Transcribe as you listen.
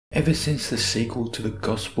Ever since the sequel to the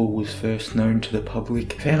Gospel was first known to the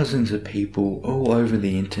public, thousands of people all over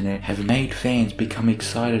the internet have made fans become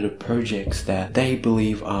excited of projects that they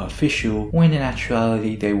believe are official when in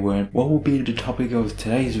actuality they weren't. What will be the topic of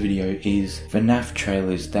today's video is FNaF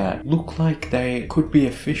trailers that look like they could be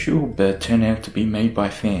official but turn out to be made by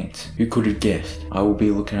fans. Who could have guessed? I will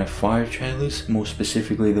be looking at 5 trailers, more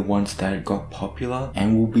specifically the ones that got popular,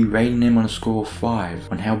 and we'll be rating them on a score of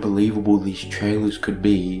 5 on how believable these trailers could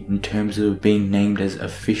be in terms of being named as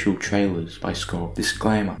official trailers by Score.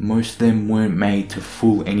 Disclaimer, most of them weren't made to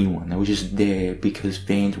fool anyone, they were just there because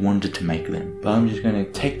fans wanted to make them. But I'm just gonna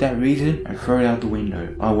take that reason and throw it out the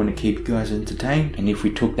window. I want to keep you guys entertained, and if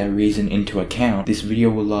we took that reason into account, this video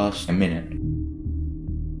will last a minute.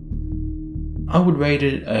 I would rate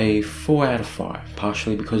it a 4 out of 5,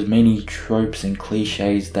 partially because many tropes and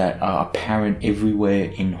cliches that are apparent everywhere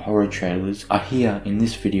in horror trailers are here in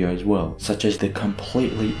this video as well, such as the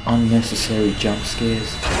completely unnecessary jump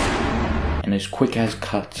scares and as quick as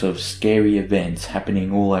cuts of scary events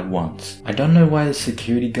happening all at once. I don't know why the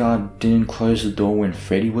security guard didn't close the door when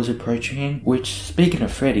Freddy was approaching him, which, speaking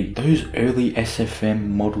of Freddy, those early SFM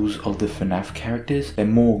models of the FNaF characters, they're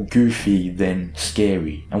more goofy than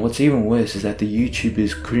scary. And what's even worse is that the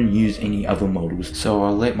YouTubers couldn't use any other models, so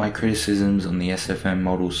I'll let my criticisms on the SFM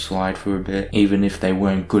models slide for a bit, even if they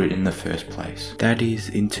weren't good in the first place. That is,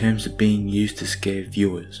 in terms of being used to scare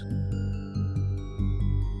viewers.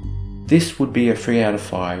 This would be a 3 out of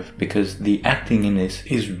 5 because the acting in this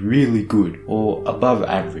is really good, or above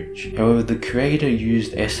average. However, the creator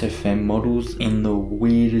used SFM models in the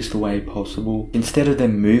weirdest way possible. Instead of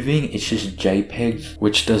them moving, it's just JPEGs,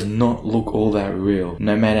 which does not look all that real,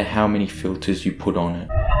 no matter how many filters you put on it.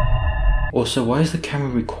 Also, why is the camera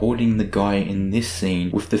recording the guy in this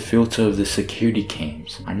scene with the filter of the security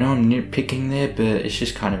cams? I know I'm nitpicking there, but it's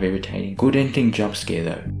just kind of irritating. Good ending jump scare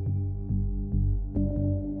though.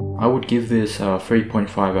 I would give this a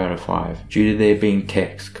 3.5 out of 5 due to there being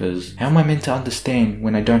text, cause how am I meant to understand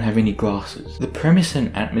when I don't have any glasses? The premise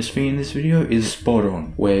and atmosphere in this video is spot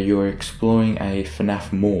on, where you're exploring a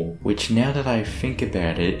FNaF mall, which now that I think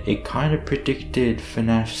about it, it kind of predicted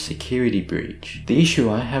FNAF's security breach. The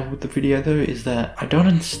issue I have with the video though is that I don't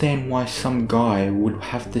understand why some guy would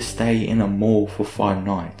have to stay in a mall for 5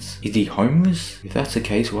 nights. Is he homeless? If that's the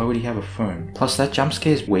case, why would he have a phone? Plus that jump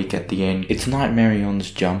scare is weak at the end. It's Nightmare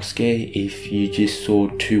On's jump scare if you just saw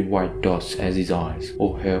 2 white dots as his eyes,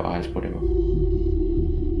 or her eyes, whatever.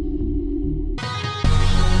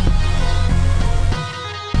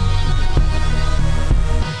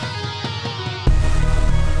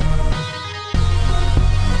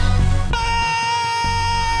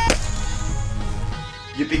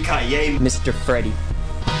 Yippee-ki-yay, Mr. Freddy.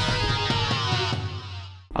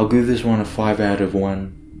 I'll give this one a 5 out of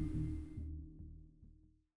 1.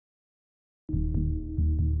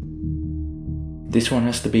 This one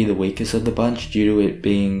has to be the weakest of the bunch due to it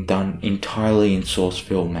being done entirely in Source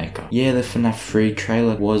Filmmaker. Yeah, the FNaF 3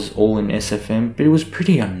 trailer was all in SFM, but it was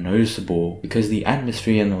pretty unnoticeable because the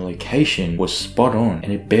atmosphere and the location was spot on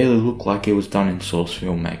and it barely looked like it was done in Source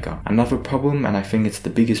Filmmaker. Another problem, and I think it's the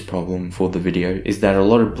biggest problem for the video, is that a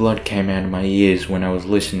lot of blood came out of my ears when I was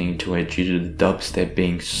listening to it due to the dubstep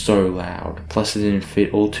being so loud. Plus it didn't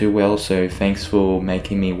fit all too well, so thanks for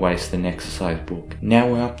making me waste an exercise book. Now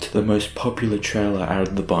we're up to the most popular trailer out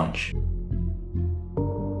of the bunch.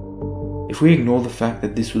 If we ignore the fact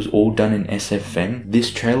that this was all done in SFM,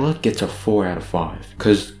 this trailer gets a 4 out of 5.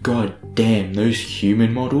 Cause god damn, those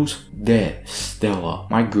human models, they're stellar.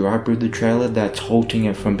 My gripe with the trailer that's halting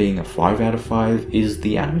it from being a 5 out of 5 is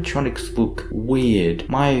the animatronics look weird.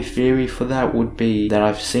 My theory for that would be that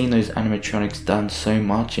I've seen those animatronics done so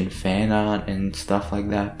much in fan art and stuff like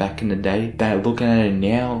that back in the day, that looking at it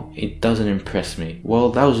now, it doesn't impress me. Well,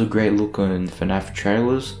 that was a great look on FNaF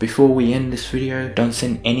trailers. Before we end this video, don't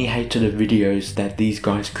send any hate to the videos that these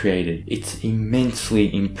guys created. It's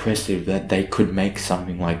immensely impressive that they could make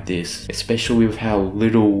something like this, especially with how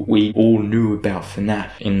little we all knew about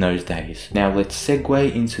FNaF in those days. Now let's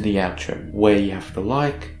segue into the outro, where you have to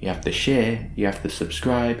like, you have to share, you have to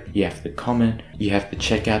subscribe, you have to comment, you have to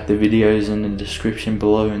check out the videos in the description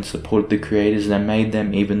below and support the creators that made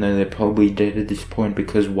them, even though they're probably dead at this point,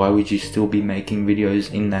 because why would you still be making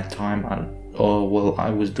videos in that time? Oh well,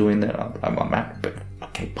 I was doing that, I'm happy, but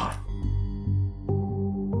okay, bye.